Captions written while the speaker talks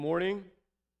Morning.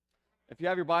 If you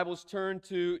have your Bibles, turn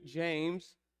to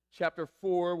James chapter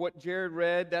 4. What Jared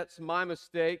read, that's my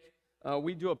mistake.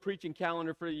 We do a preaching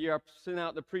calendar for the year. I sent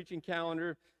out the preaching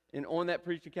calendar, and on that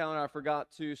preaching calendar, I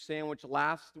forgot to sandwich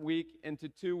last week into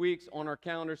 2 weeks on our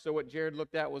calendar. So what Jared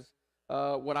looked at was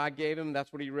what I gave him.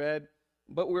 That's what he read.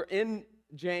 But we're in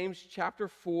James chapter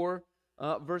 4,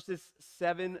 verses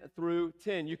 7 through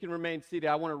 10. You can remain seated.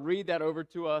 I want to read that over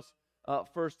to us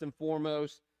first and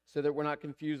foremost, so that we're not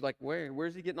confused, like,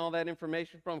 where's he getting all that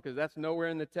information from? Because that's nowhere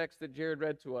in the text that Jared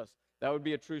read to us. That would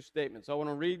be a true statement. So I want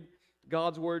to read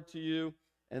God's word to you,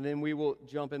 and then we will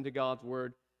jump into God's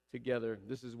word together.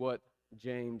 This is what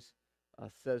James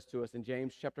says to us in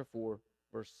James chapter 4,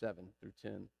 verse 7 through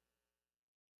 10.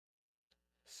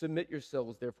 Submit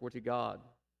yourselves, therefore, to God.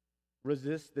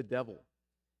 Resist the devil,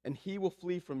 and he will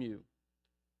flee from you.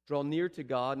 Draw near to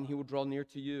God, and he will draw near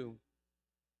to you.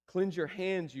 Cleanse your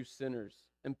hands, you sinners,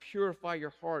 and purify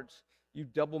your hearts, you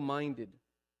double-minded.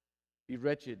 Be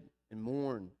wretched and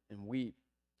mourn and weep.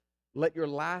 Let your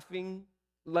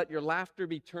laughter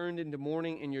be turned into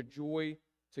mourning and your joy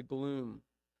to gloom.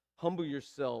 Humble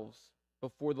yourselves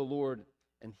before the Lord,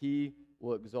 and he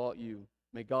will exalt you.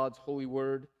 May God's holy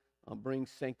word bring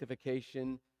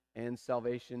sanctification and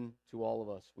salvation to all of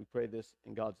us. We pray this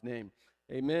in God's name.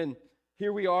 Amen.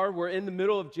 Here we are. We're in the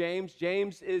middle of James.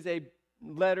 James is a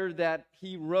letter that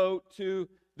he wrote to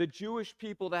the Jewish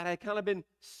people that had kind of been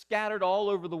scattered all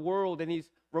over the world, and he's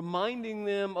reminding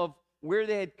them of where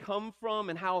they had come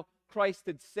from and how Christ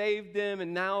had saved them,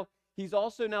 and now he's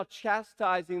also now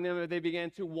chastising them as they began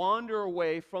to wander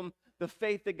away from the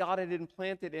faith that God had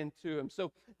implanted into them.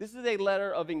 So this is a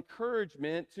letter of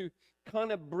encouragement to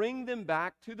kind of bring them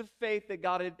back to the faith that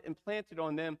God had implanted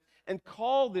on them and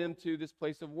call them to this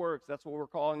place of works. That's what we're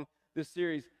calling this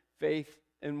series, Faith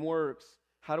and Works.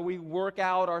 How do we work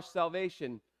out our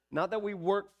salvation? Not that we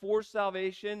work for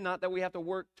salvation, not that we have to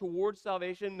work towards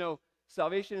salvation. No,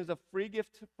 salvation is a free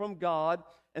gift from God,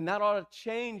 and that ought to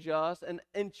change us. And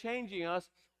in changing us,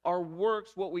 our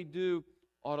works, what we do,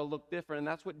 ought to look different. And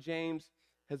that's what James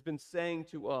has been saying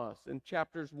to us. In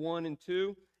chapters 1 and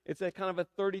 2, it's a kind of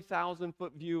a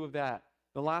 30,000-foot view of that.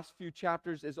 The last few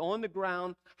chapters is on the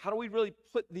ground. How do we really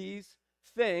put these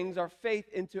things, our faith,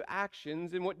 into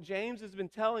actions? And what James has been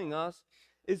telling us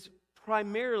is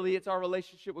primarily it's our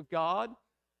relationship with God,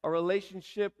 our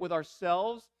relationship with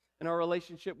ourselves, and our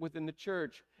relationship within the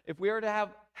church. If we are to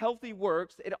have healthy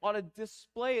works, it ought to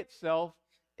display itself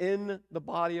in the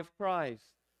body of Christ.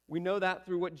 We know that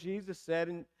through what Jesus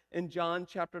said in John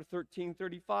chapter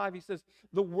 13:35. He says,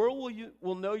 the world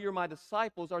will know you're my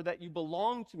disciples, or that you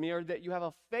belong to me, or that you have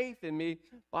a faith in me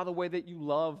by the way that you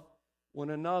love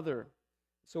one another.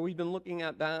 So we've been looking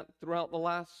at that throughout the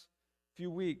last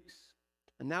few weeks.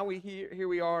 And now here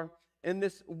we are in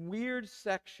this weird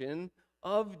section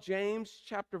of James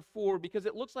chapter 4, because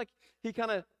it looks like he kind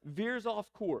of veers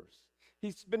off course.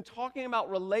 He's been talking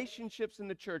about relationships in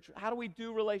the church. How do we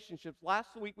do relationships?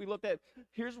 Last week we looked at,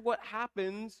 here's what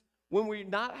happens when we're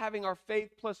not having our faith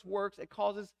plus works. It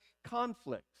causes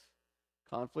conflicts.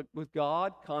 Conflict with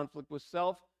God, conflict with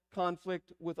self,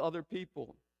 conflict with other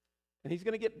people. And he's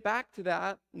going to get back to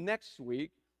that next week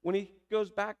when he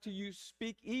goes back to you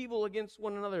speak evil against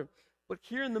one another. But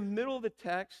here in the middle of the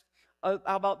text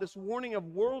about this warning of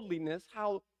worldliness,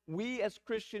 how we as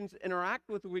Christians interact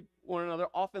with one another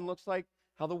often looks like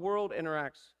how the world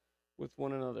interacts with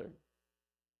one another.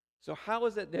 So how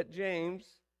is it that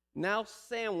James, now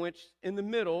sandwiched in the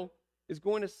middle, is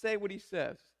going to say what he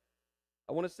says?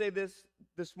 I want to say this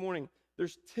morning.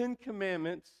 There's 10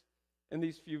 commandments in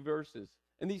these few verses.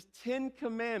 And these 10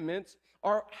 commandments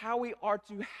are how we are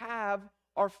to have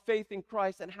our faith in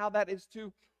Christ and how that is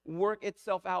to work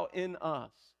itself out in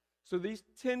us. So these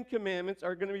 10 commandments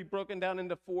are going to be broken down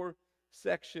into 4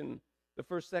 sections. The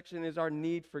first section is our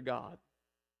need for God.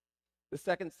 The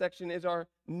second section is our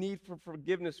need for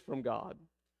forgiveness from God.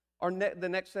 The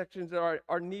next sections are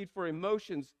our need for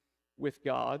emotions with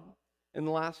God. And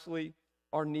lastly,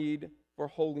 our need for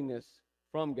holiness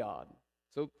from God.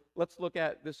 So let's look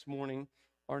at this morning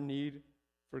our need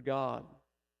for God.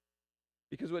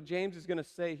 Because what James is going to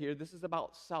say here, this is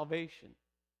about salvation.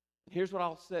 Here's what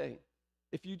I'll say.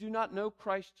 If you do not know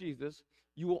Christ Jesus,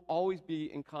 you will always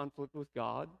be in conflict with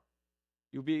God.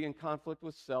 You'll be in conflict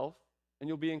with self, and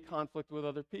you'll be in conflict with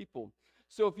other people.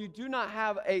 So if you do not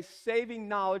have a saving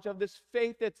knowledge of this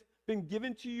faith that's been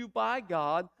given to you by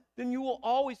God, then you will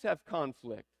always have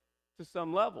conflict to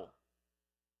some level.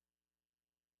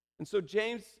 And so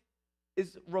James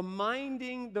is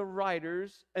reminding the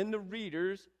writers and the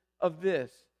readers of this.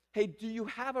 Hey, do you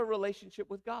have a relationship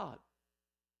with God?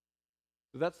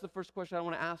 So that's the first question I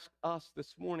want to ask us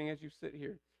this morning as you sit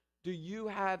here. Do you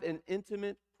have an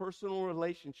intimate, personal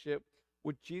relationship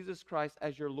with Jesus Christ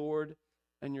as your Lord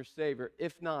and your Savior?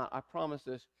 If not, I promise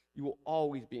this, you will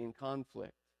always be in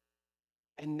conflict.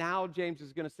 And now James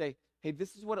is going to say, hey,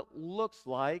 this is what it looks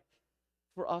like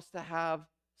for us to have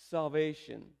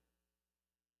salvation.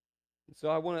 And so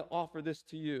I want to offer this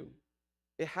to you.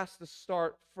 It has to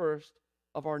start first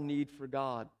of our need for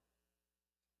God.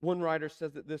 One writer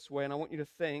says it this way, and I want you to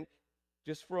think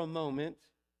just for a moment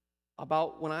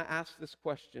about when I ask this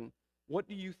question, what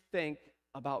do you think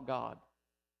about God?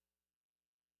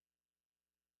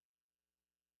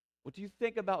 What do you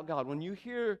think about God? When you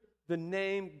hear the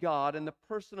name God and the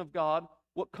person of God,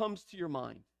 what comes to your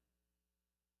mind?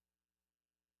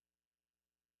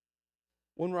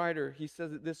 One writer, he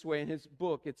says it this way in his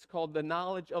book. It's called The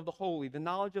Knowledge of the Holy. The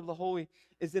Knowledge of the Holy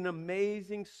is an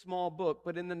amazing small book,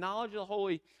 but in The Knowledge of the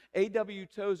Holy, A.W.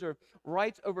 Tozer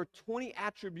writes over 20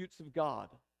 attributes of God.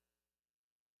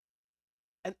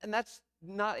 And that's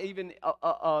not even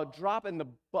a drop in the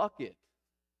bucket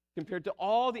compared to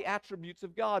all the attributes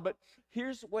of God. But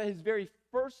here's what his very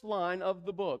first line of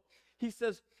the book. He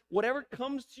says, whatever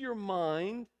comes to your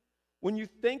mind when you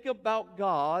think about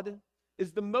God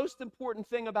is the most important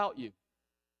thing about you.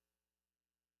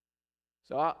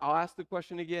 So I'll ask the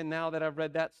question again now that I've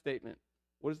read that statement.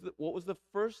 What was the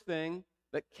first thing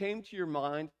that came to your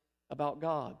mind about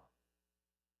God?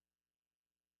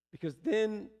 Because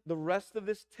then the rest of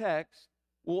this text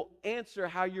will answer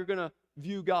how you're going to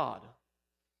view God.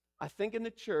 I think in the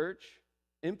church,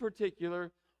 in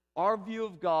particular, our view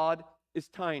of God is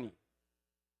tiny.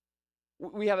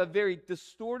 We have a very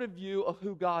distorted view of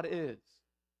who God is.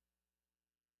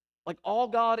 Like all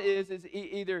God is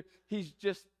either he's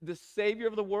just the savior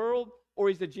of the world or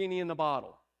he's a genie in the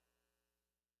bottle.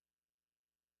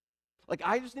 Like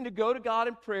I just need to go to God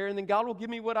in prayer and then God will give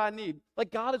me what I need.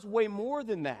 Like God is way more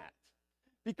than that.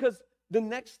 Because the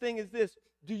next thing is this,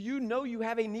 do you know you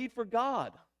have a need for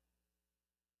God?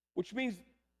 Which means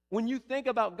when you think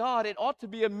about God, it ought to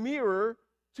be a mirror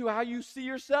to how you see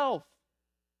yourself.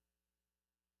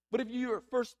 But if your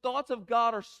first thoughts of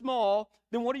God are small,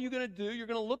 then what are you going to do? You're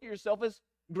going to look at yourself as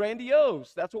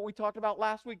grandiose. That's what we talked about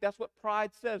last week. That's what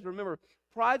pride says. Remember,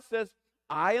 pride says,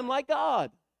 I am like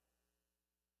God.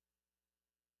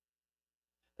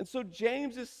 And so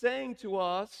James is saying to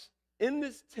us in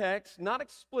this text, not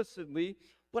explicitly,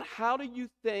 but how do you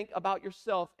think about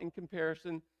yourself in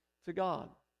comparison to God?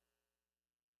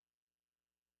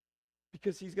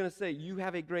 Because he's going to say, you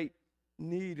have a great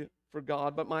need for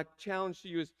God, but my challenge to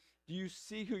you is, do you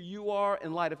see who you are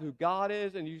in light of who God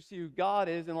is, and do you see who God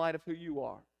is in light of who you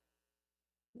are?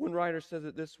 One writer says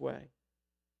it this way.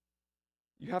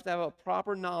 You have to have a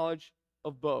proper knowledge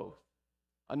of both,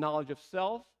 a knowledge of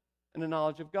self and a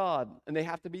knowledge of God, and they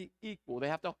have to be equal. They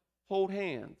have to hold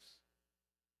hands.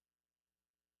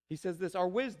 He says this, our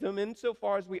wisdom,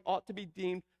 insofar as we ought to be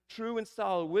deemed true and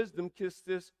solid wisdom,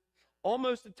 consists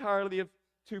almost entirely of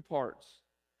two parts,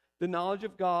 the knowledge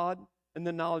of God and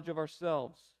the knowledge of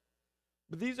ourselves.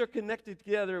 But these are connected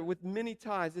together with many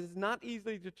ties. It is not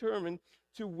easily determined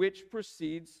to which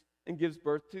precedes and gives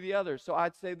birth to the other. So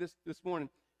I'd say this morning,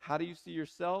 how do you see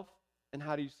yourself and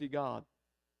how do you see God?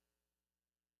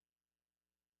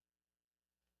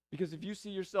 Because if you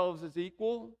see yourselves as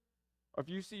equal, or if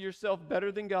you see yourself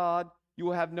better than God, you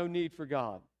will have no need for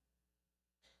God.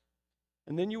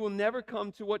 And then you will never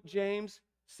come to what James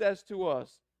says to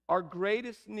us. Our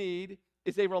greatest need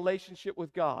is a relationship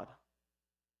with God.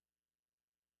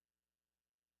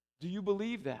 Do you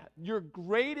believe that? Your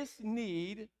greatest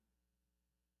need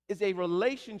is a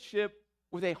relationship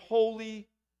with a holy,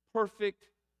 perfect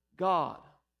God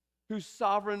who's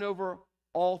sovereign over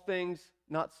all things,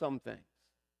 not some things.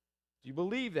 Do you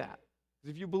believe that?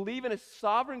 Because if you believe in a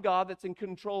sovereign God that's in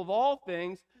control of all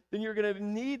things, then you're going to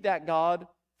need that God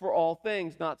for all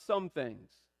things, not some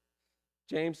things.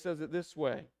 James says it this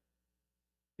way.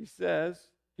 He says,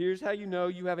 here's how you know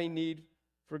you have a need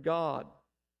for God.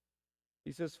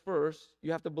 He says, first,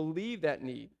 you have to believe that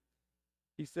need.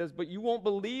 He says, but you won't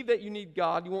believe that you need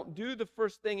God. You won't do the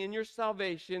first thing in your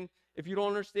salvation if you don't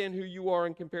understand who you are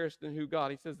in comparison to who God.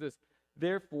 He says this,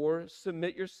 therefore,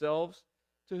 submit yourselves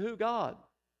to who? God.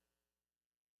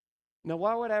 Now,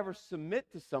 why would I ever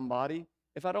submit to somebody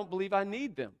if I don't believe I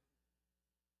need them?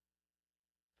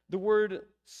 The word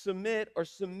submit or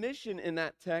submission in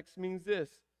that text means this,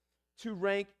 to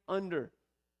rank under.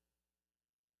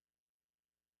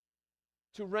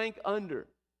 To rank under.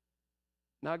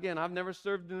 Now again, I've never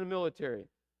served in the military,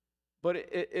 but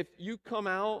if you come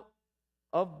out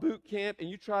of boot camp and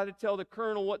you try to tell the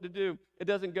colonel what to do, it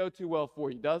doesn't go too well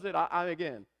for you, does it?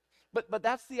 Again, But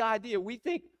that's the idea. We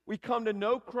think we come to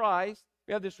know Christ,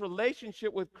 we have this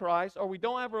relationship with Christ, or we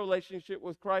don't have a relationship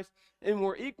with Christ, and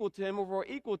we're equal to him. Or if we're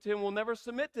equal to him, we'll never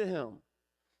submit to him,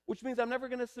 which means I'm never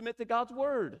going to submit to God's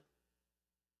word.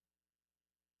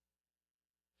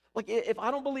 Like, if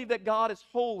I don't believe that God is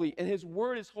holy and his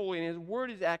word is holy and his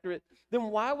word is accurate, then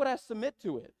why would I submit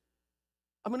to it?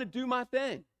 I'm going to do my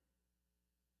thing.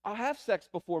 I'll have sex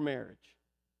before marriage.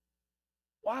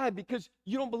 Why? Because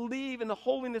you don't believe in the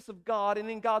holiness of God and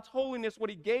in God's holiness, what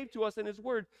he gave to us in his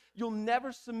word. You'll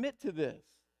never submit to this.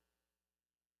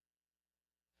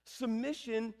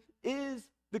 Submission is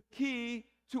the key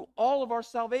to all of our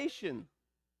salvation.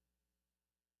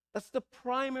 That's the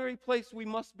primary place we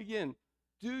must begin.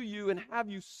 Do you and have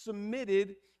you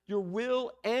submitted your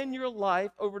will and your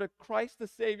life over to Christ the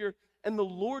Savior and the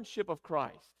lordship of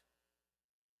Christ?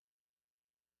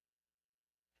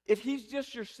 If he's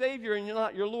just your Savior and you're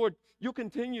not your Lord, you'll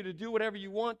continue to do whatever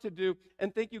you want to do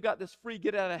and think you got this free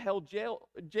get out of hell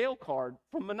jail card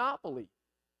from Monopoly.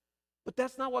 But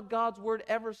that's not what God's word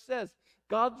ever says.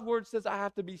 God's word says I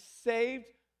have to be saved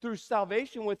through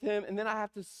salvation with him, and then I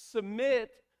have to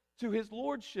submit to his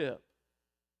lordship.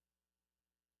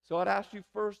 So I'd ask you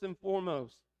first and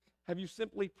foremost, have you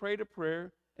simply prayed a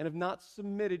prayer and have not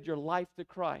submitted your life to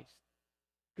Christ?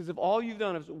 Because if all you've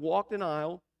done is walked an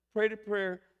aisle, prayed a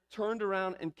prayer, turned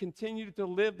around, and continued to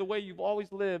live the way you've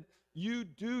always lived, you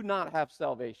do not have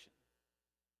salvation.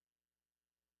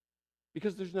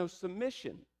 Because there's no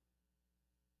submission.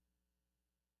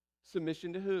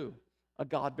 Submission to who? A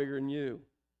God bigger than you.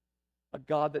 A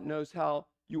God that knows how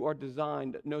you are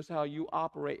designed, knows how you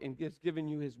operate, and has given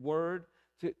you his word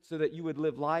so that you would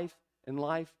live life and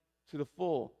life to the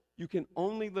full. You can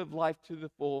only live life to the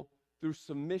full through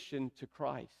submission to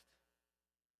Christ.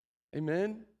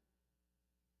 Amen?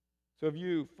 So have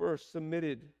you first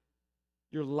submitted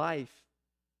your life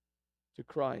to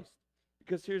Christ?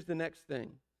 Because here's the next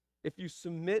thing. If you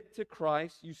submit to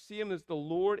Christ, you see him as the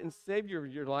Lord and Savior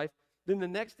of your life, then the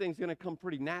next thing is going to come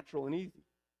pretty natural and easy.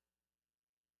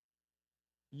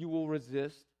 You will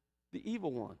resist the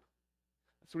evil one.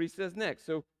 That's what he says next.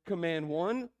 So command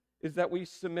 1 is that we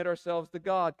submit ourselves to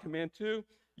God. Command 2,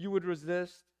 you would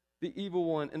resist the evil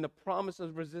one. And the promise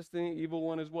of resisting the evil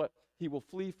one is what? He will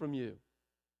flee from you.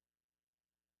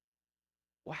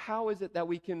 Well, how is it that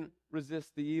we can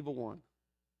resist the evil one?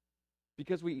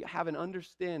 Because we have an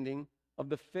understanding of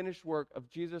the finished work of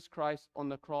Jesus Christ on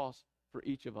the cross for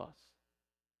each of us.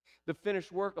 The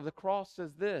finished work of the cross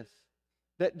says this,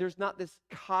 that there's not this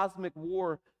cosmic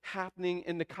war happening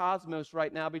in the cosmos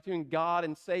right now between God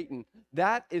and Satan.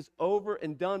 That is over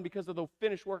and done because of the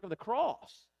finished work of the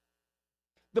cross.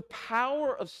 The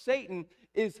power of Satan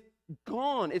is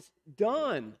gone. It's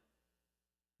done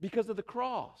because of the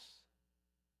cross.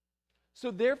 So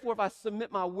therefore, if I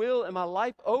submit my will and my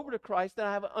life over to Christ, then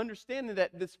I have an understanding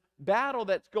that this battle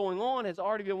that's going on has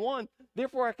already been won.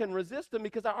 Therefore, I can resist him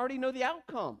because I already know the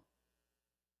outcome.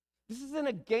 This isn't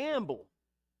a gamble.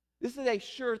 This is a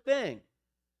sure thing.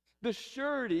 The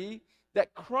surety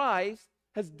that Christ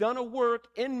has done a work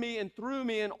in me and through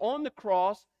me and on the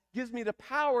cross gives me the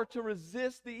power to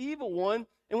resist the evil one.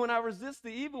 And when I resist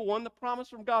the evil one, the promise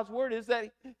from God's word is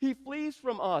that he flees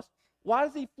from us. Why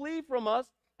does he flee from us?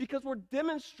 Because we're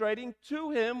demonstrating to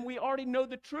him we already know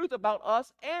the truth about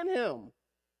us and him.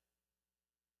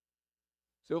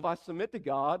 So if I submit to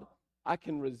God, I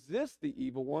can resist the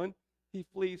evil one. He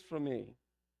flees from me.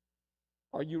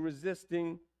 Are you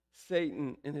resisting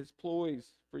Satan and his ploys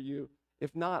for you?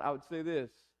 If not, I would say this.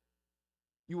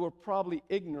 You are probably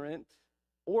ignorant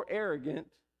or arrogant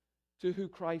to who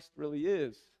Christ really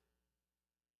is.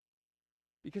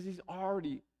 Because he's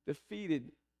already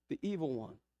defeated the evil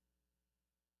one.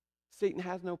 Satan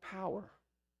has no power.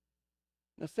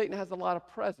 Now, Satan has a lot of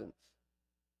presence,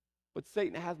 but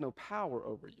Satan has no power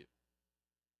over you.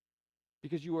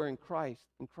 Because you are in Christ,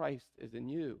 and Christ is in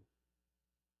you.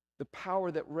 The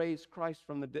power that raised Christ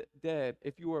from the dead,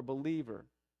 if you are a believer,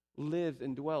 lives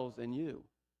and dwells in you.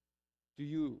 Do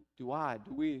you, do I,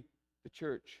 do we, the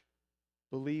church,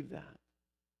 believe that?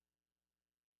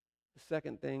 The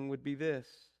second thing would be this,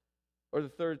 or the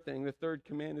third thing, the third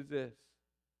command is this.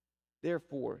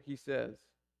 Therefore, he says,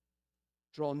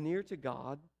 draw near to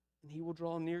God, and he will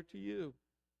draw near to you.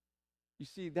 You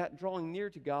see, that drawing near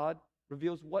to God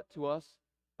reveals what to us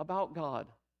about God?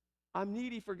 I'm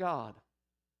needy for God.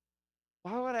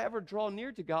 Why would I ever draw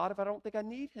near to God if I don't think I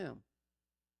need him?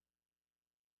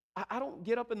 I don't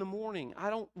get up in the morning. I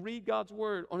don't read God's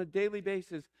word on a daily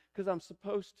basis because I'm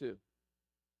supposed to.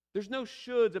 There's no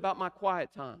shoulds about my quiet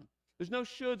time. There's no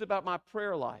shoulds about my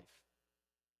prayer life.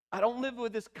 I don't live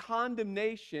with this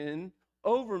condemnation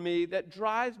over me that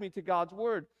drives me to God's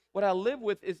word. What I live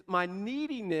with is my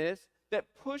neediness that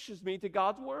pushes me to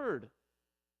God's word.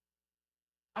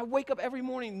 I wake up every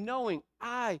morning knowing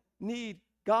I need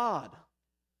God.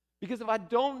 Because if I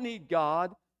don't need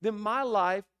God, then my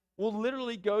life will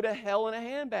literally go to hell in a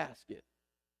handbasket.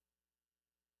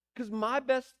 Because my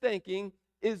best thinking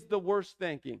is the worst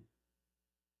thinking.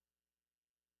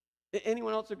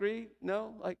 Anyone else agree?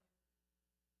 No? Like,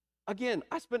 again,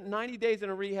 I spent 90 days in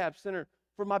a rehab center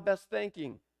for my best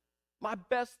thinking. My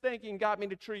best thinking got me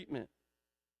to treatment.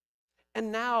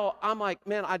 And now I'm like,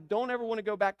 man, I don't ever want to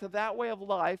go back to that way of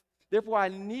life. Therefore, I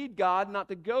need God not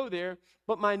to go there.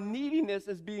 But my neediness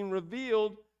is being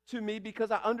revealed to me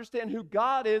because I understand who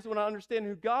God is. When I understand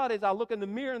who God is, I look in the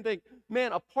mirror and think,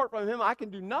 man, apart from him, I can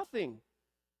do nothing.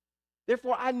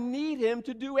 Therefore, I need him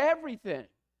to do everything.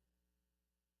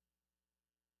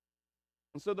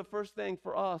 And so the first thing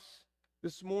for us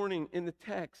this morning in the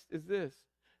text is this.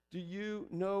 Do you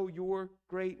know your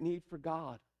great need for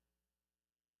God?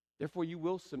 Therefore, you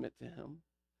will submit to him.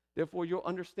 Therefore, you'll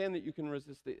understand that you can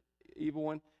resist the evil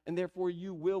one, and therefore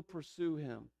you will pursue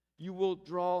him. You will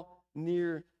draw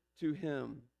near to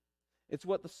him. It's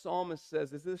what the psalmist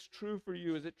says. Is this true for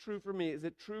you? Is it true for me? Is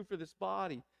it true for this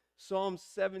body? Psalm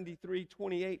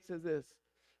 73:28 says this,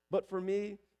 but for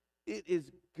me, it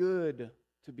is good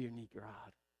to be near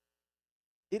God.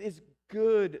 It is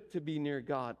good to be near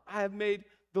God. I have made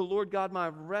the Lord God my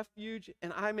refuge,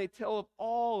 and I may tell of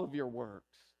all of your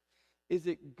works. Is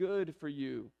it good for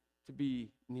you to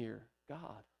be near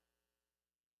God?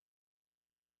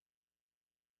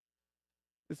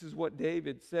 This is what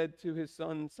David said to his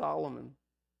son Solomon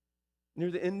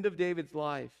near the end of David's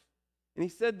life. And he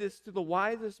said this to the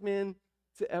wisest man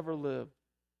to ever live.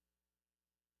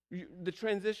 The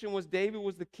transition was David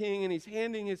was the king, and he's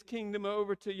handing his kingdom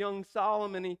over to young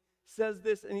Solomon. He says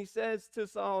this, and he says to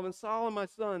Solomon, Solomon, my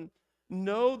son,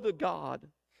 know the God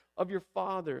of your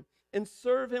father, and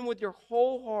serve him with your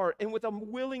whole heart and with a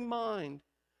willing mind.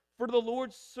 For the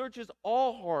Lord searches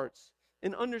all hearts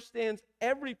and understands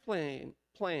every plan.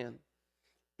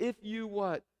 If you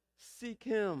what? Seek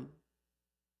him,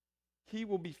 he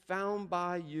will be found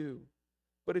by you.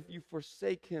 But if you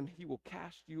forsake him, he will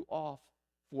cast you off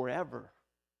forever.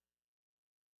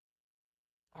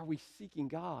 Are we seeking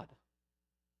God?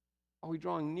 Are we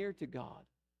drawing near to God?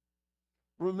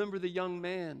 Remember the young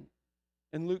man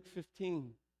in Luke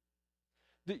 15.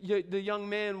 The young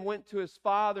man went to his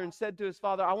father and said to his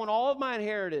father, I want all of my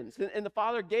inheritance. And the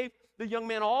father gave the young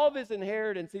man all of his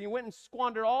inheritance. And he went and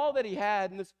squandered all that he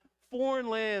had in this foreign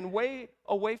land, way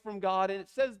away from God. And it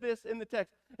says this in the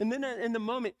text. And then in the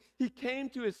moment, he came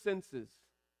to his senses.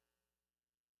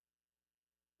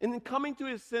 And then coming to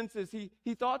his senses,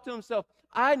 he thought to himself,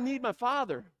 I need my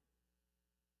father.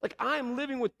 Like, I am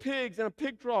living with pigs in a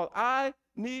pig trough. I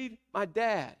need my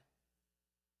dad.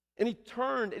 And he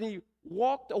turned and he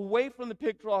walked away from the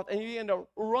pig trough and he began to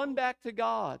run back to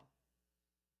God,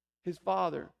 his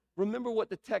father. Remember what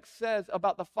the text says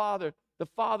about the father. The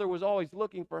father was always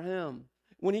looking for him.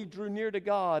 When he drew near to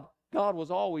God, God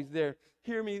was always there.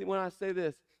 Hear me when I say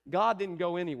this. God didn't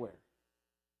go anywhere.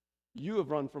 You have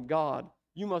run from God.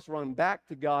 You must run back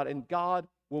to God, and God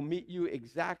will meet you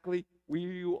exactly where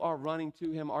you are running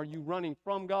to him. Are you running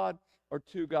from God or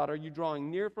to God? Are you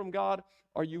drawing near from God?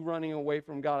 Are you running away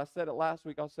from God? I said it last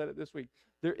week. I'll say it this week.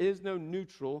 There is no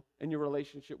neutral in your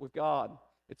relationship with God.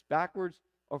 It's backwards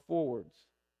or forwards.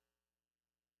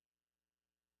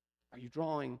 Are you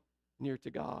drawing near to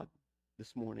God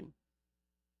this morning?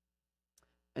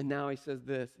 And now he says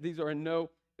this. These are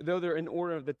though they're in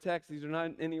order of the text, these are not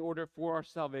in any order for our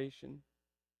salvation.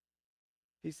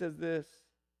 He says this.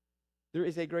 There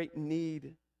is a great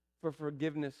need for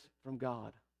forgiveness from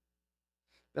God.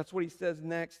 That's what he says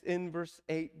next in verse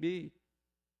 8b.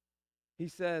 He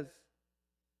says,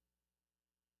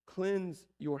 cleanse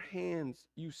your hands,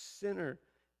 you sinner,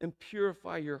 and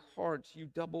purify your hearts, you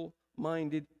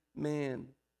double-minded man.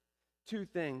 Two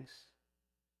things.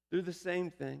 They're the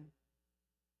same thing.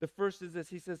 The first is this.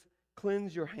 He says,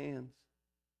 cleanse your hands.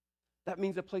 That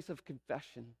means a place of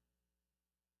confession.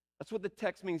 That's what the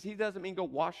text means. He doesn't mean go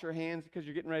wash your hands because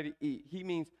you're getting ready to eat. He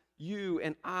means you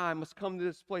and I must come to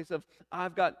this place of,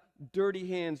 I've got dirty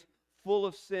hands full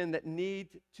of sin that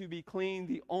need to be cleaned.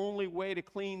 The only way to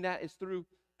clean that is through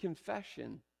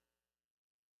confession.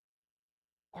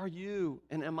 Are you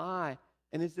and am I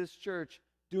and is this church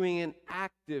doing an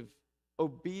active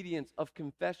obedience of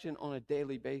confession on a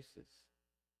daily basis?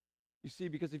 You see,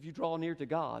 because if you draw near to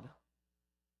God,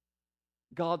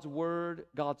 God's word,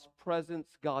 God's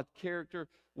presence, God's character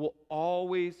will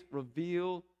always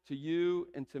reveal to you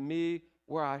and to me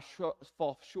where I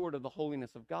fall short of the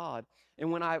holiness of God.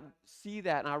 And when I see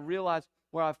that and I realize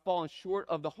where I've fallen short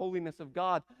of the holiness of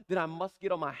God, then I must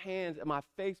get on my hands and my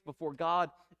face before God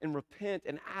and repent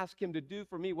and ask him to do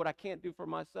for me what I can't do for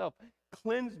myself.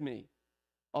 Cleanse me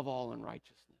of all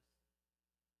unrighteousness.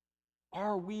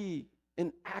 Are we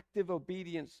in active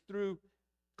obedience through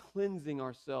cleansing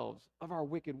ourselves of our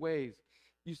wicked ways?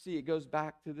 You see, it goes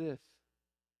back to this.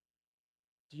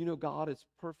 Do you know God is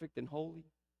perfect and holy,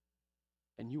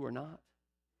 and you are not?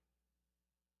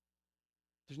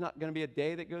 There's not going to be a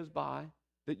day that goes by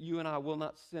that you and I will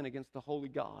not sin against the holy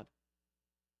God.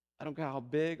 I don't care how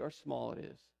big or small it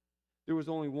is. There was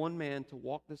only one man to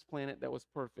walk this planet that was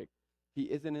perfect. He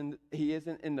isn't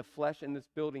in the flesh in this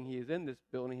building. He is in this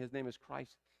building. His name is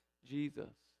Christ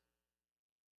Jesus.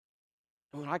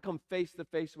 And when I come face to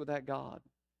face with that God,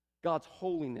 God's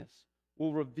holiness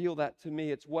will reveal that to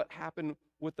me. It's what happened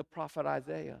with the prophet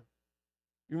Isaiah.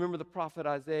 You remember the prophet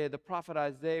Isaiah? The prophet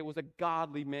Isaiah was a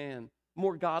godly man,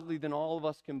 more godly than all of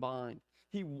us combined.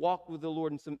 He walked with the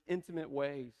Lord in some intimate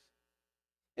ways.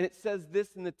 And it says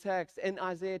this in the text, in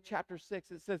Isaiah chapter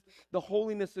 6, it says, the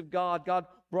holiness of God. God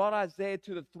brought Isaiah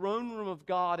to the throne room of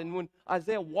God. And when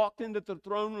Isaiah walked into the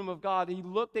throne room of God, he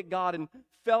looked at God and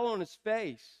fell on his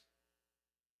face.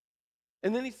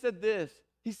 And then he said this.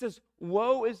 He says,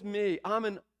 woe is me. I'm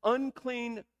an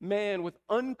unclean man with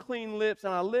unclean lips,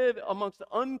 and I live amongst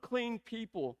unclean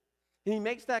people. And he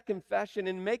makes that confession.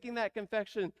 In making that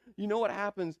confession, you know what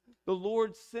happens? The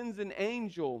Lord sends an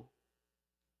angel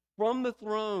from the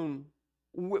throne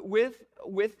with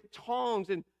tongs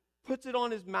and puts it on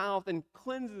his mouth and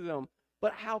cleanses him.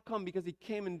 But how come? Because he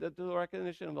came into the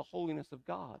recognition of the holiness of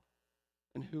God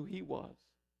and who he was.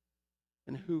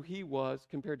 And who he was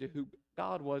compared to who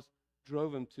God was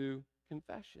drove him to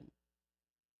confession.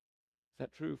 Is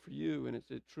that true for you? And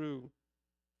is it true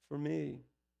for me?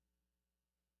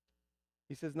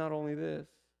 He says not only this,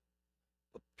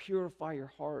 but purify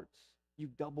your hearts, you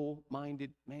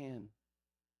double-minded man.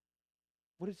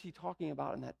 What is he talking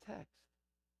about in that text?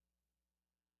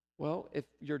 Well, if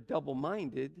you're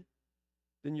double-minded,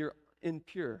 then you're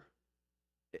impure.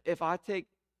 If I take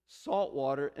salt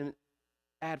water and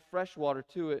add fresh water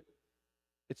to it,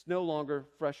 it's no longer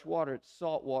fresh water, it's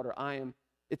salt water.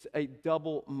 It's a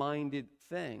double-minded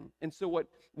thing. And so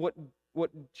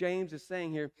what James is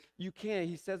saying here,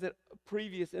 he says it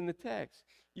previous in the text.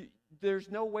 There's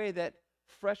no way that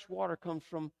fresh water comes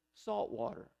from salt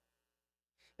water.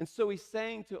 And so he's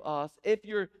saying to us, if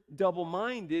you're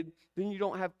double-minded, then you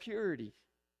don't have purity.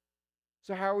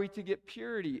 So how are we to get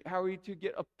purity? How are we to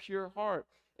get a pure heart?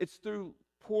 It's through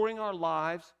pouring our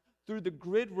lives through the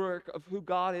grid work of who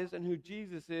God is and who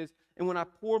Jesus is. And when I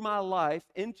pour my life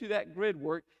into that grid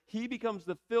work, he becomes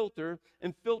the filter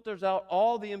and filters out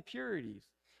all the impurities.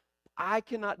 I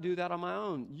cannot do that on my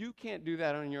own. You can't do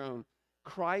that on your own.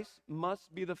 Christ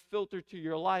must be the filter to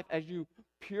your life as you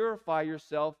purify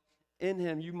yourself in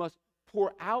him. You must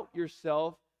pour out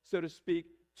yourself, so to speak,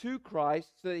 to Christ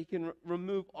so that he can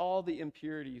remove all the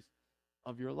impurities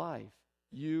of your life.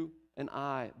 You and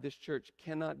I, this church,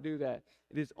 cannot do that.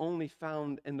 It is only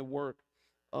found in the work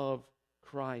of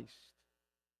Christ.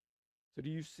 So do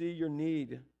you see your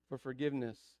need for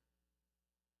forgiveness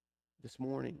this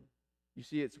morning? You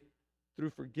see, it's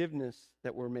through forgiveness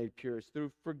that we're made pure. It's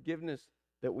through forgiveness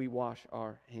that we wash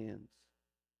our hands.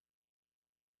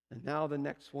 And now the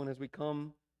next one, as we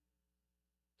come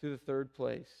to the third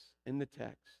place in the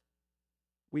text,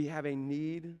 we have a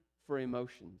need for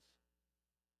emotions.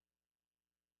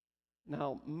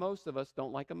 Now, most of us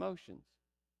don't like emotions.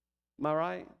 Am I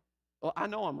right? Well, I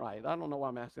know I'm right. I don't know why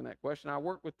I'm asking that question. I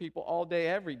work with people all day,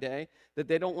 every day, that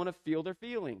they don't want to feel their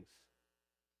feelings.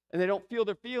 And they don't feel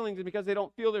their feelings, and because they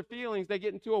don't feel their feelings, they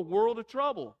get into a world of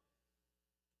trouble.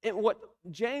 And what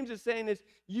James is saying is,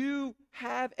 you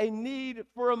have a need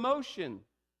for emotion.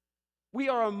 We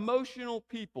are emotional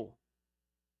people.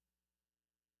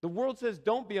 The world says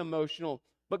don't be emotional,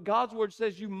 but God's word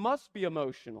says you must be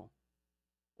emotional.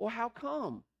 Well, how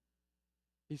come?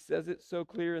 He says it so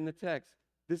clear in the text.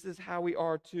 This is how we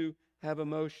are to have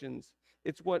emotions.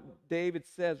 It's what David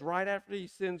says right after he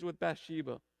sins with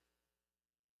Bathsheba.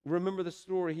 Remember the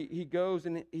story. He goes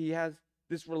and he has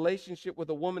this relationship with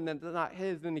a woman that's not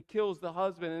his. Then he kills the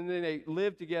husband, and then they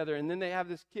live together, and then they have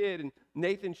this kid, and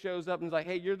Nathan shows up and is like,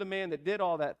 hey, you're the man that did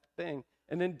all that thing.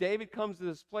 And then David comes to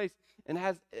this place and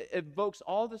evokes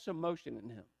all this emotion in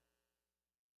him.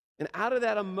 And out of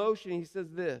that emotion, he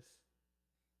says this: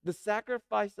 the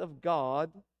sacrifices of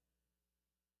God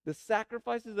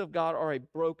are a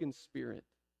broken spirit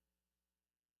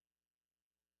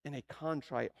and a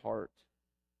contrite heart.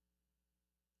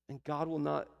 And God will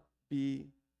not be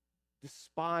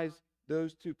Despise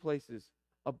those two places.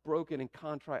 A broken and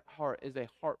contrite heart is a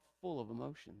heart full of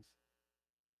emotions.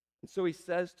 And so he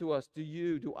says to us,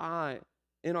 do I,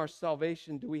 in our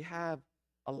salvation, do we have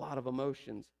a lot of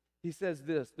emotions? He says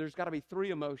this, there's got to be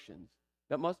three emotions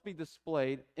that must be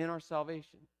displayed in our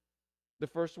salvation. The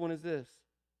first one is this: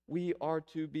 we are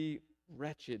to be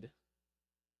wretched.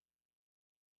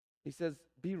 He says,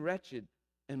 be wretched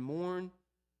and mourn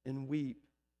and weep.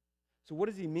 So what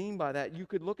does he mean by that? You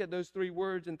could look at those three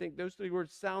words and think those three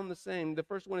words sound the same. The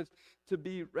first one is to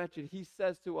be wretched. He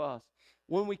says to us,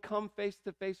 when we come face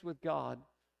to face with God,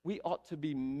 we ought to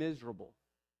be miserable.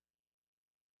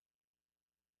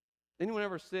 Anyone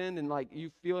ever sinned and like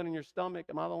you feel it in your stomach?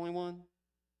 Am I the only one?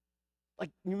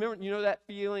 Like, you know that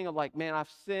feeling of like, man, I've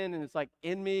sinned and it's like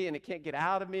in me and it can't get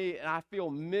out of me and I feel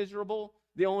miserable.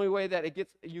 The only way that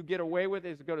you get away with it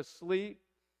is to go to sleep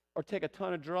or take a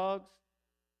ton of drugs.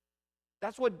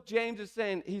 That's what James is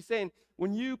saying. He's saying,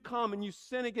 when you come and you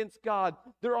sin against God,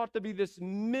 there ought to be this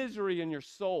misery in your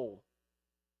soul.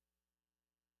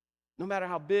 No matter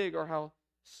how big or how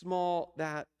small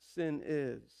that sin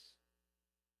is.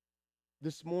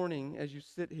 This morning, as you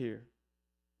sit here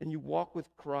and you walk with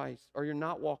Christ, or you're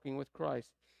not walking with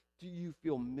Christ, do you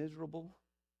feel miserable?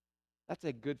 That's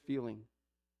a good feeling.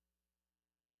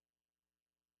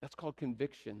 That's called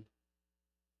conviction.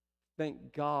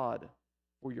 Thank God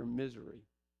for your misery.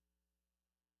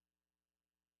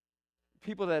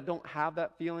 People that don't have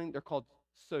that feeling, they're called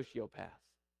sociopaths.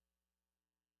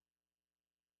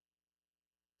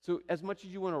 So as much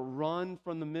as you want to run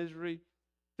from the misery,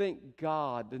 thank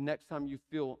God the next time you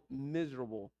feel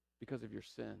miserable because of your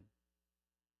sin.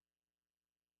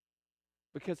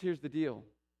 Because here's the deal.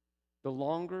 The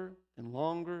longer and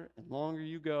longer and longer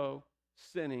you go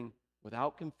sinning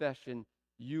without confession,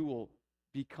 you will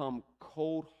become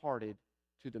cold-hearted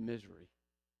to the misery.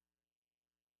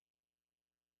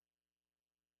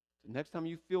 So next time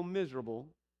you feel miserable,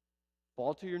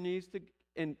 fall to your knees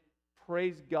and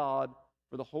praise God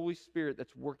for the Holy Spirit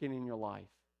that's working in your life.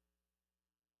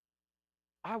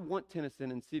 I want Tennyson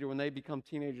and Cedar, when they become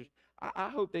teenagers, I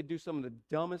hope they do some of the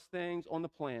dumbest things on the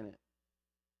planet.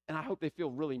 And I hope they feel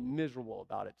really miserable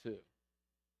about it too.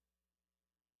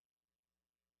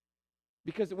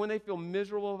 Because when they feel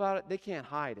miserable about it, they can't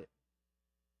hide it.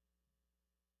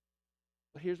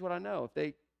 But here's what I know. If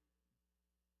they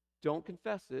don't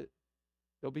confess it,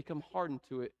 they'll become hardened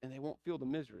to it and they won't feel the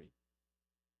misery.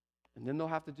 And then they'll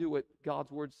have to do what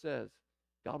God's word says.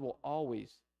 God will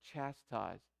always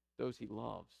chastise those he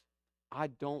loves. I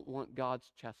don't want God's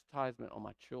chastisement on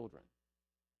my children.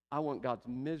 I want God's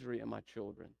misery on my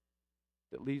children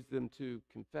that leads them to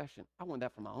confession. I want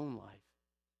that for my own life.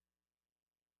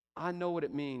 I know what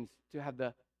it means to have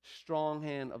the strong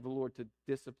hand of the Lord to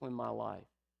discipline my life.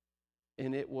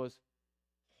 And it was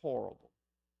horrible.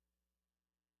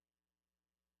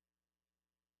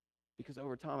 Because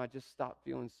over time, I just stopped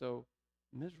feeling so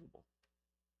miserable.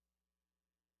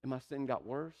 And my sin got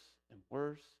worse and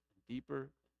worse and deeper and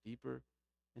deeper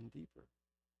and deeper.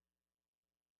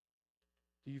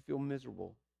 Do you feel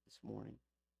miserable this morning?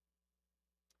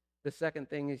 The second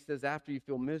thing he says, after you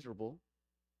feel miserable,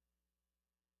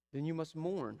 then you must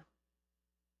mourn.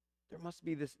 There must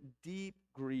be this deep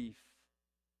grief,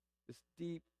 this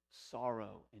deep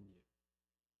sorrow in you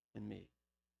and me.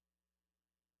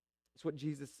 It's what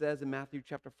Jesus says in Matthew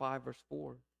chapter 5, verse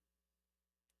 4.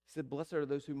 He said, blessed are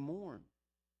those who mourn.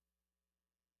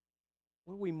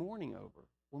 What are we mourning over?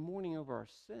 We're mourning over our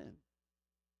sin.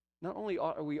 Not only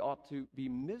ought we to be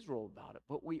miserable about it,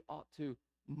 but we ought to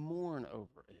mourn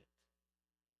over it.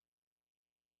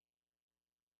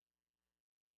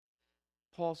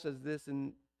 Paul says this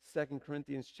in 2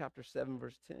 Corinthians chapter 7,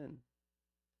 verse 10.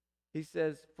 He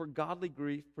says, for godly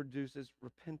grief produces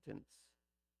repentance,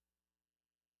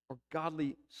 or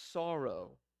godly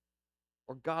sorrow,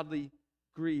 or godly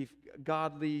grief,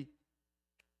 godly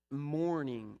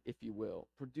mourning, if you will,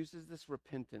 produces this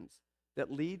repentance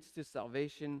that leads to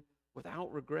salvation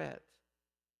without regret.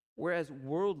 Whereas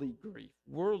worldly grief,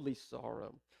 worldly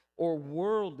sorrow, or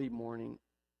worldly mourning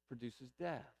produces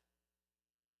death.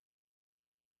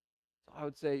 So I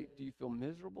would say, do you feel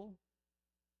miserable?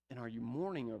 And are you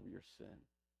mourning over your sin?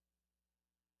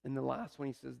 And the last one,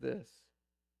 he says this.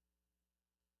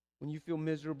 When you feel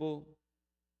miserable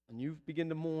and you begin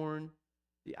to mourn,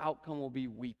 the outcome will be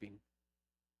weeping.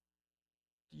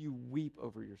 Do you weep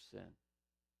over your sin?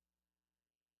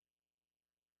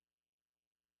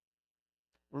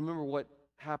 Remember what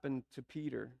happened to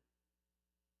Peter.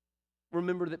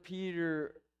 Remember that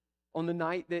Peter, on the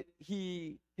night that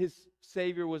his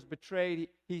Savior was betrayed,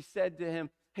 he said to him,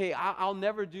 hey, I'll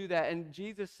never do that. And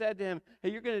Jesus said to him, hey,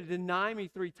 you're going to deny me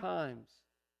 3 times.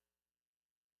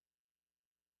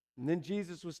 And then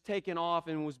Jesus was taken off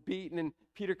and was beaten, and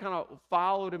Peter kind of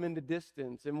followed him in the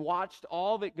distance and watched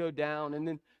all of it go down. And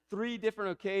then 3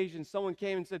 different occasions, someone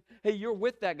came and said, hey, you're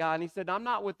with that guy. And he said, I'm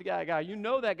not with the guy. You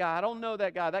know that guy. I don't know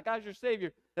that guy. That guy's your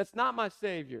Savior. That's not my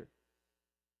Savior.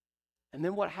 And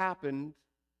then what happened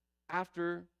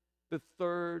after the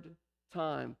 3rd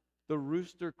time? The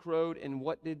rooster crowed, and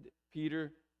what did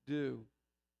Peter do?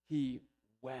 He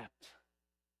wept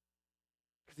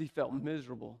because he felt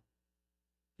miserable.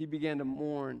 He began to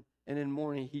mourn, and in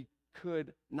mourning, he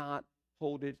could not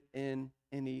hold it in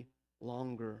any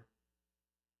longer.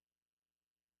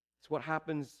 It's what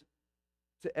happens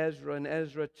to Ezra in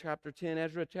Ezra chapter 10.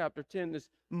 Ezra chapter 10, this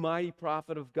mighty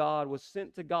prophet of God, was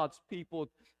sent to God's people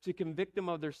to convict them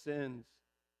of their sins.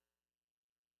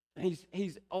 And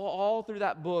he's all through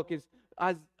that book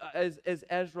as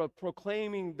Ezra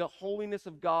proclaiming the holiness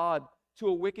of God to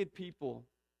a wicked people.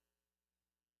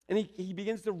 And he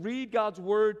begins to read God's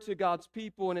word to God's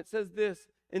people. And it says this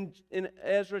in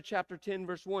Ezra chapter 10,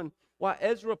 verse 1. While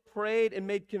Ezra prayed and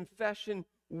made confession,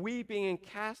 weeping and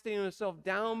casting himself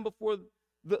down before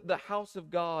the house of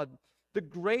God, the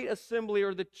great assembly,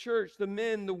 or the church, the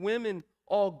men, the women,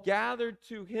 all gathered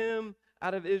to him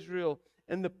out of Israel,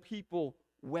 and the people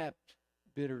wept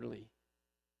bitterly.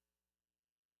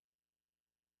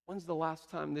 When's the last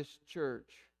time this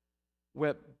church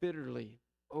wept bitterly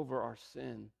over our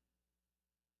sin?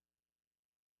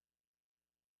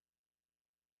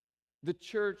 The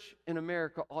church in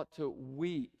America ought to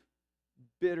weep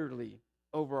bitterly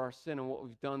over our sin and what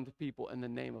we've done to people in the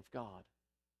name of God.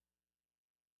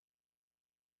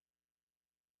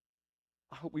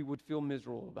 I hope we would feel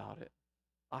miserable about it.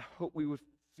 I hope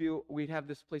we'd have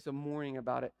this place of mourning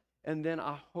about it. And then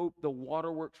I hope the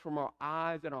waterworks from our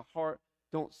eyes and our heart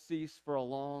don't cease for a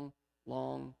long,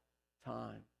 long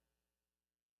time.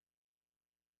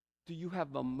 Do you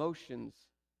have emotions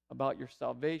about your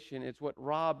salvation? It's what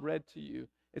Rob read to you.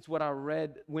 It's what I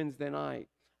read Wednesday night.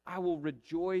 I will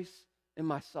rejoice in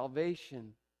my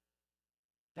salvation.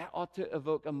 That ought to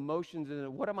evoke emotions.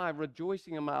 And what am I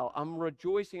rejoicing about? I'm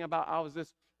rejoicing about I was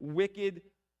this wicked,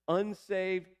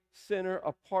 unsaved sinner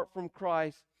apart from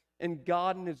Christ, and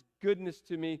God in his goodness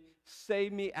to me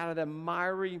saved me out of the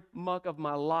miry muck of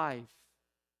my life.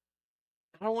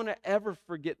 I don't want to ever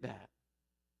forget that.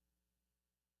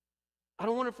 I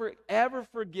don't want to ever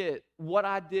forget what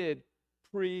I did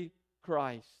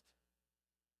pre-Christ,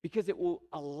 because it will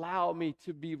allow me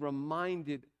to be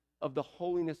reminded of the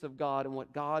holiness of God and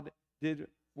what God did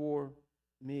for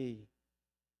me.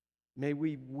 May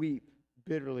we weep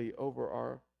bitterly over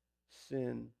our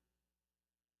sin.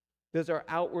 Does our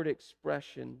outward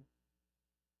expression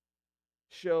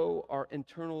show our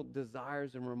internal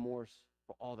desires and remorse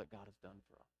for all that God has done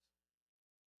for us?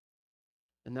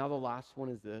 And now the last one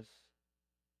is this.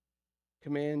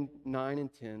 Command 9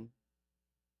 and 10.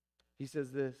 He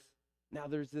says this. Now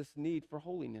there's this need for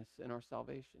holiness in our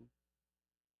salvation.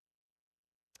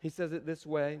 He says it this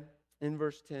way in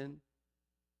verse 9b.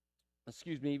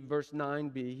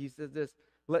 He says this,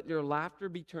 let your laughter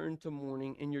be turned to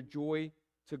mourning and your joy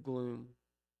to gloom.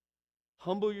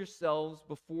 Humble yourselves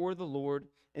before the Lord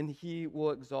and he will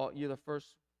exalt you. The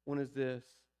first one is this.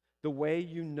 The way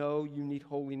you know you need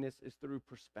holiness is through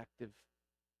perspective.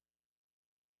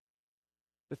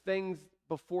 The things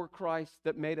before Christ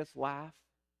that made us laugh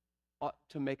ought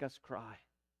to make us cry.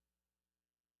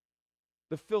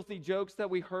 The filthy jokes that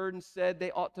we heard and said,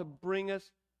 they ought to bring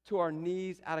us to our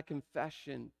knees out of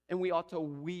confession, and we ought to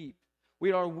weep.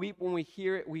 We ought to weep when we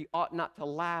hear it. We ought not to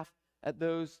laugh at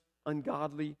those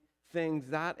ungodly things.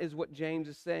 That is what James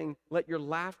is saying. Let your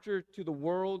laughter to the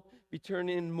world be turned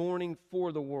in mourning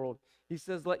for the world. He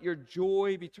says, let your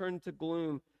joy be turned to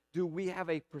gloom. Do we have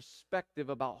a perspective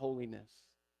about holiness?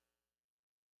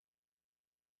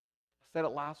 I said it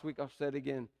last week, I'll say it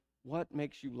again. What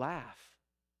makes you laugh?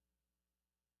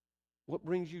 What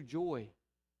brings you joy?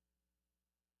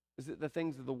 Is it the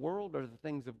things of the world or the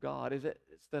things of God? It's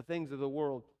the things of the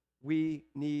world. We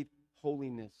need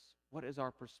holiness. What is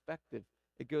our perspective?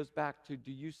 It goes back to,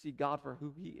 do you see God for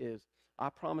who he is? I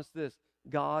promise this,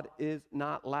 God is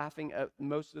not laughing at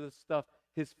most of the stuff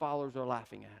his followers are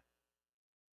laughing at.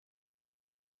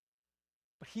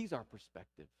 But he's our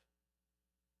perspective.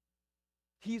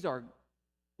 He's our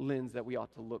lens that we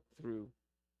ought to look through,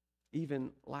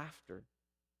 even laughter.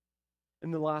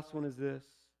 And the last one is this.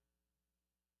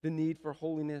 The need for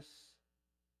holiness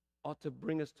ought to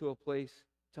bring us to a place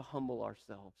to humble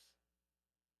ourselves.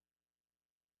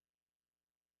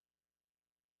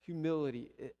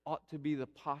 Humility, it ought to be the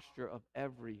posture of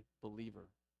every believer.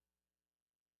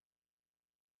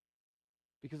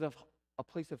 Because of a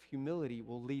place of humility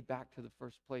will lead back to the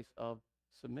first place of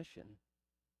submission.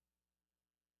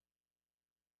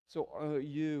 So are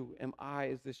you, am I,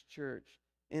 as this church,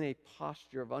 in a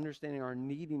posture of understanding our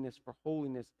neediness for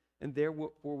holiness, and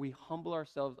therefore we humble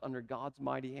ourselves under God's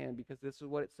mighty hand, because this is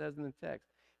what it says in the text.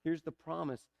 Here's the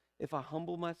promise. If I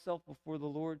humble myself before the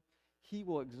Lord, He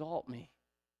will exalt me.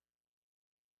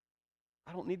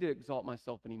 I don't need to exalt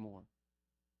myself anymore.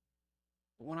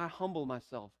 But when I humble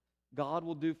myself, God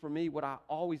will do for me what I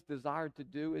always desired to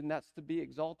do, and that's to be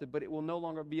exalted. But it will no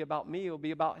longer be about me, it will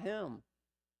be about Him.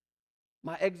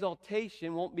 My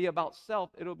exaltation won't be about self,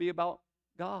 it'll be about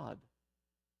God.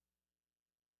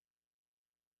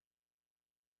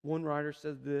 One writer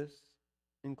says this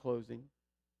in closing.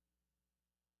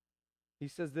 He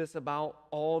says this about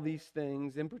all these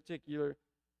things, in particular,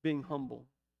 being humble.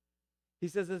 He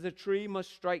says, as a tree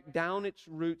must strike down its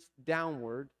roots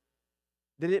downward,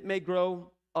 that it may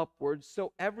grow upward,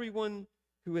 so everyone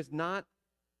who has not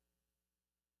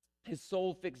his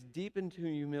soul fixed deep into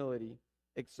humility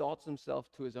exalts himself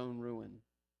to his own ruin.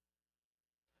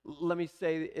 Let me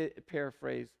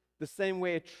paraphrase. The same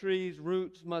way a tree's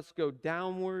roots must go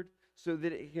downward so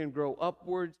that it can grow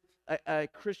upwards, a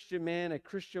Christian man, a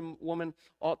Christian woman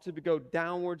ought to go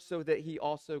downward so that he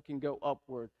also can go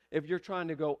upward. If you're trying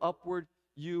to go upward,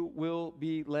 you will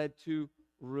be led to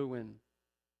ruin.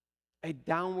 A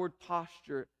downward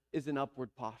posture is an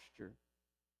upward posture.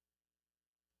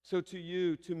 So to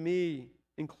you, to me,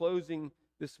 in closing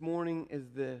this morning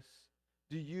is this.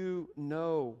 Do you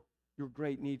know your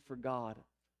great need for God?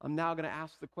 I'm now going to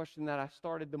ask the question that I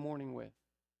started the morning with.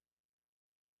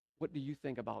 What do you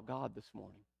think about God this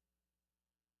morning?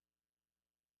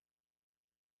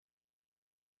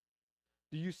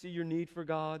 Do you see your need for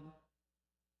God?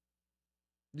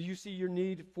 Do you see your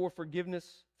need for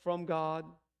forgiveness from God?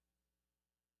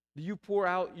 Do you pour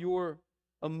out your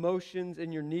emotions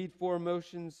and your need for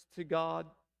emotions to God?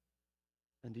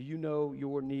 And do you know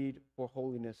your need for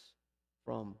holiness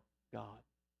from God?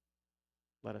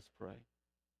 Let us pray.